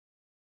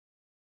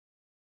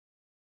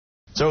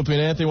So Opie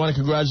and Anthony want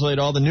to congratulate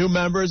all the new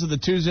members of the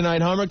Tuesday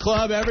Night Hummer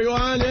Club.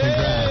 Everyone,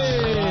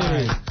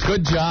 hey!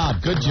 Good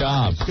job. Good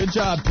job. Good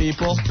job,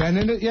 people. Is Ben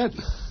in it yet?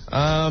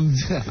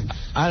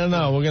 I don't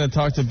know. We're going to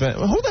talk to Ben.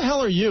 Who the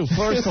hell are you,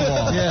 first of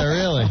all? Yeah,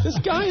 really. This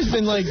guy has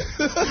been, like,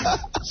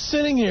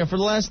 sitting here for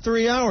the last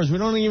 3 hours. We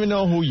don't even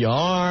know who you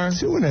are.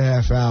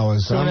 2.5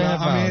 hours. I'm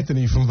hours.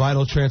 Anthony from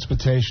Vital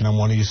Transportation. I'm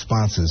one of your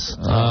sponsors.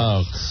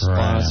 Oh,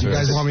 crap. You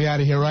guys want me out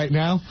of here right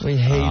now? We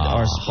hate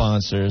our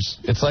sponsors.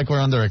 It's like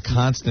we're under a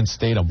constant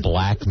state of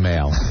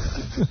blackmail.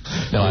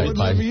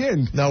 Let me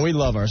in. No, we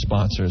love our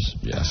sponsors.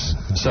 Yes.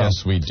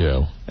 Yes, we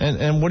do.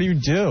 And what do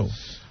you do?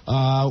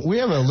 We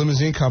have a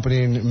limousine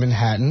company in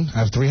Manhattan. I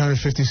have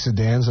 350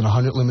 sedans and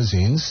 100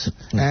 limousines.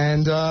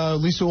 And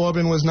Lisa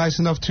Orban was nice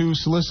enough to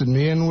solicit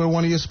me, and we're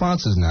one of your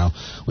sponsors now.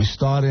 We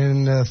start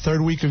in the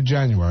third week of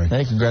January.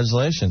 Hey,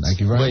 congratulations.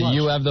 Thank you very much. Wait,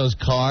 you have those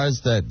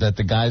cars that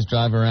the guys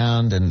drive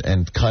around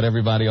and cut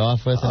everybody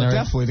off with? Oh,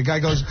 definitely. The guy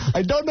goes,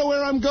 I don't know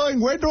where I'm going.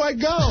 Where do I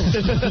go?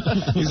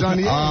 He's on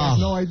the air. He has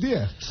no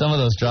idea. Some of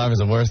those drivers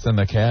are worse than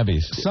the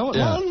cabbies.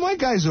 Well, my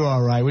guys are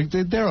all right.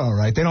 They're all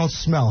right. They don't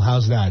smell.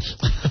 How's that?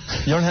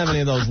 You don't have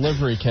any of those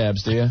livery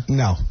cabs, do you?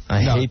 No.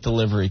 I hate the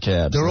livery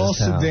cabs. They're all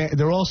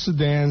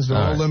sedans. They're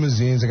all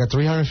limousines. I got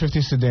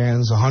 350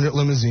 sedans, 100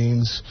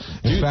 limousines.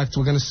 In fact,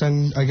 we're going to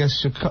send, I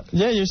guess...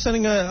 Yeah, you're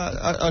sending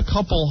a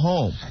couple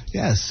home.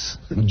 Yes.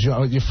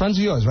 Your friends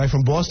of yours, right?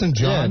 From Boston,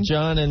 John? Yeah,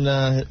 John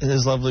and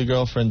his lovely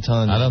girlfriend,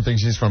 Tanya. I don't think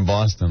she's from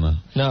Boston, though.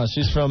 No,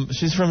 she's from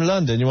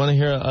London. You want to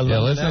hear a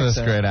London listen to this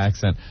great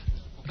accent.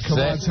 Come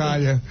on,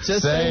 Tanya.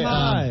 Just say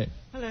hi.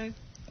 Hello.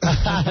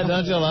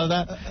 Don't you love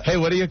that? Hey,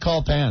 what do you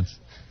call pants?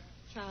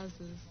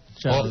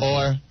 Trousers.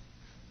 Or?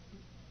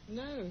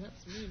 No,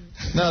 that's rude.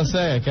 No,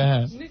 say it. Go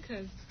ahead.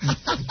 Knickers.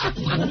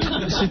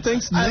 She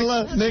thinks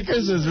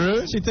knickers is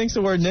rude? She thinks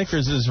the word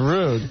knickers is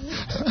rude.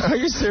 Are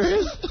you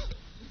serious?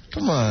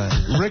 Come on.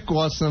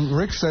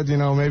 Rick said,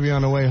 maybe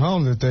on the way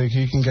home that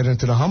he can get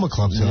into the Hummer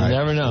Club tonight. You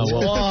never know.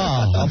 Well,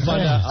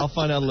 I'll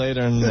find out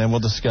later, and then we'll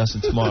discuss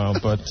it tomorrow.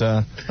 But,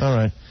 all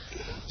right.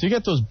 Do you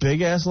get those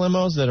big-ass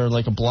limos that are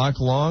like a block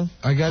long?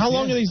 How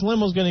long are these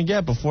limos going to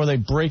get before they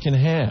break in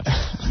half?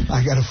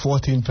 I got a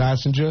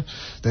 14-passenger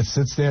that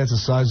sits there. It's the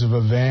size of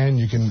a van.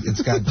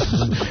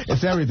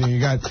 It's everything. You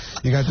got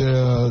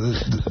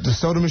the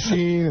soda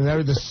machine and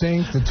the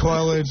sink, the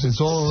toilets. It's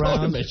all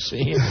around. Soda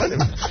machine.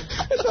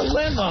 It's a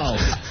limo.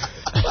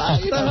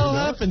 What the hell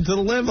happened to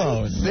the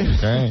limos?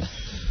 Great.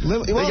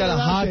 They got a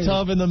hot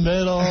tub in the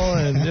middle,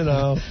 and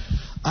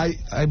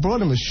I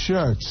brought him a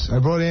shirt. I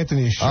brought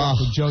Anthony a shirt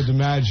for Joe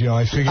DiMaggio.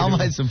 I figured. How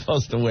am I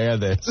supposed to wear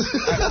this?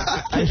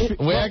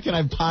 Where can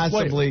I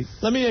possibly? Wait,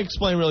 let me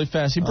explain really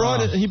fast. He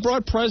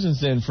brought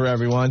presents in for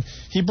everyone.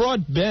 He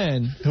brought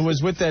Ben, who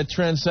was with that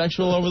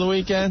transsexual over the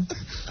weekend.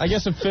 I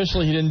guess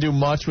officially he didn't do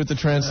much with the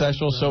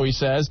transsexual, so he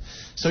says.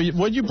 So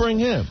what'd you bring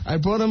him? I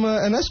brought him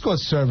an escort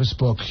service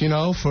book,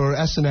 for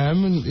S&M,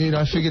 and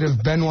I figured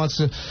if Ben wants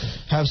to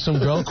have some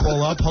girl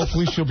call up,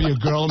 hopefully she'll be a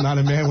girl, not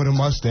a man with a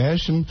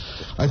mustache. And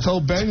I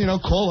told Ben,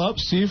 call up,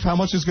 see how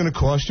much it's going to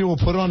cost you. We'll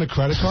put it on a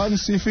credit card and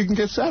see if he can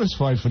get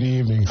satisfied for the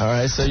evening. All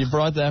right, so you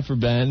brought that for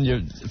Ben.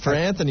 For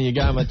Anthony, you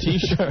got him a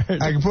T-shirt.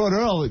 I brought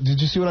Earl.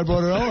 Did you see what I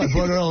brought Earl? I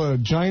brought Earl a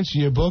Giants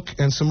yearbook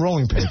and some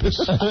rolling papers.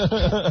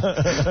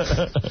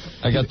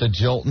 I got the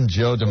Joltin'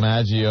 Joe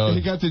DiMaggio. And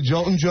you got the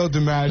Joltin' Joe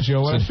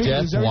DiMaggio. It's a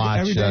Death Watch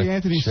every day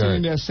Anthony's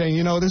sitting there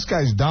saying, this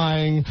guy's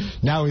dying.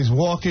 Now he's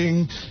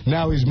walking.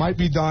 Now he might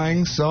be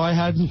dying. So I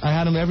had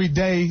him every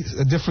day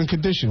a different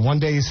condition. One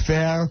day he's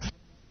fair.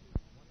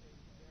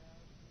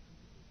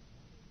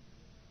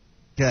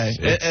 Okay.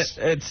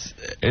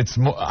 It's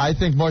more, I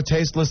think, more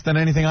tasteless than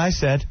anything I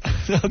said.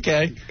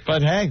 Okay.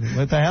 But hey,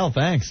 what the hell,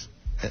 thanks.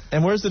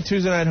 And where's the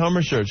Tuesday Night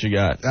Hummer shirts you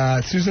got?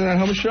 Tuesday Night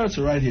Hummer shirts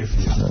are right here for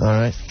you. All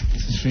right.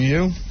 This is for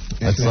you.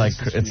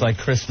 It's like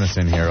Christmas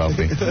in here,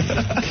 Opie.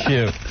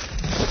 Cute.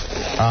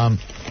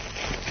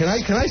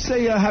 Can I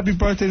say happy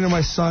birthday to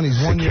my son?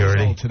 He's 1 year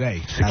old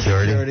today.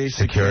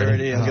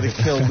 Security. I'm going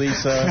to kill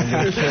Lisa.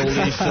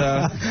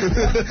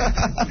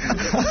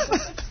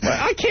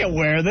 I can't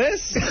wear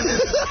this.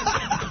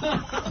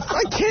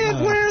 I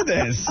can't wear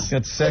this.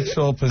 Got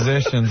sexual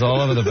positions all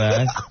over the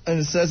bag. And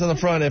it says on the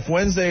front, if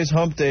Wednesday is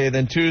hump day,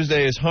 then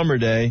Tuesday is Hummer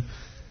day.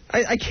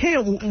 I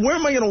can't. Where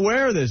am I going to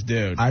wear this,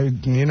 dude?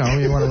 You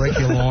want to rake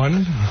your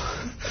lawn?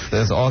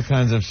 There's all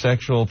kinds of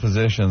sexual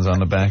positions on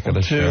the back of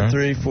the shirt.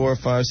 2, 3, 4,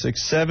 5,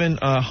 6, 7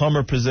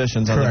 Hummer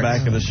positions on the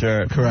back of the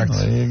shirt. Correct.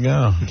 There you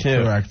go.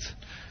 Cute. Correct.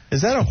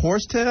 Is that a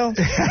horsetail?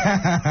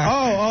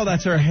 oh,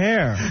 that's her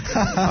hair.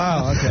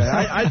 Oh, okay.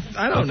 I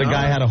don't know. The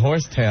guy had a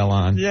horsetail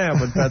on. Yeah,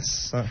 but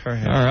that's her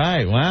hair. All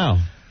right, wow.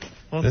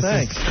 Well, this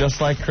thanks. is just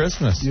like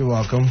Christmas. You're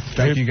welcome.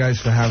 Thank you guys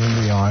for having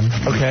me on.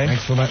 Okay.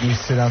 Thanks for letting me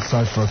sit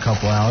outside for a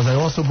couple hours. I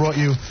also brought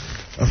you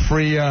a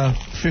free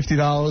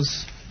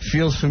 $50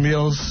 Feels for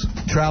Meals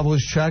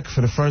traveler's check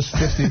for the first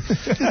 50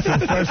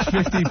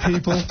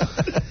 people.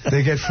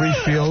 They get free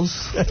feels.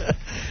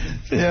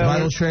 Yeah,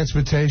 Vital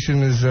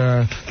Transportation is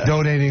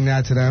donating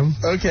that to them.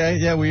 Okay,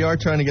 yeah, we are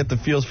trying to get the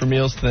Feels for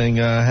Meals thing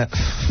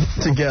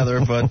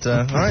together, but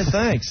all right,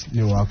 thanks.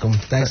 You're welcome.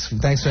 Thanks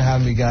for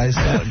having me, guys.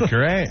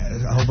 Great.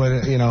 I hope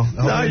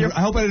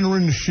I didn't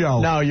ruin the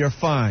show. No, you're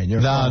fine.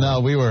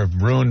 No, we were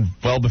ruined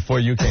well before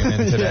you came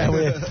in today.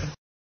 Yeah,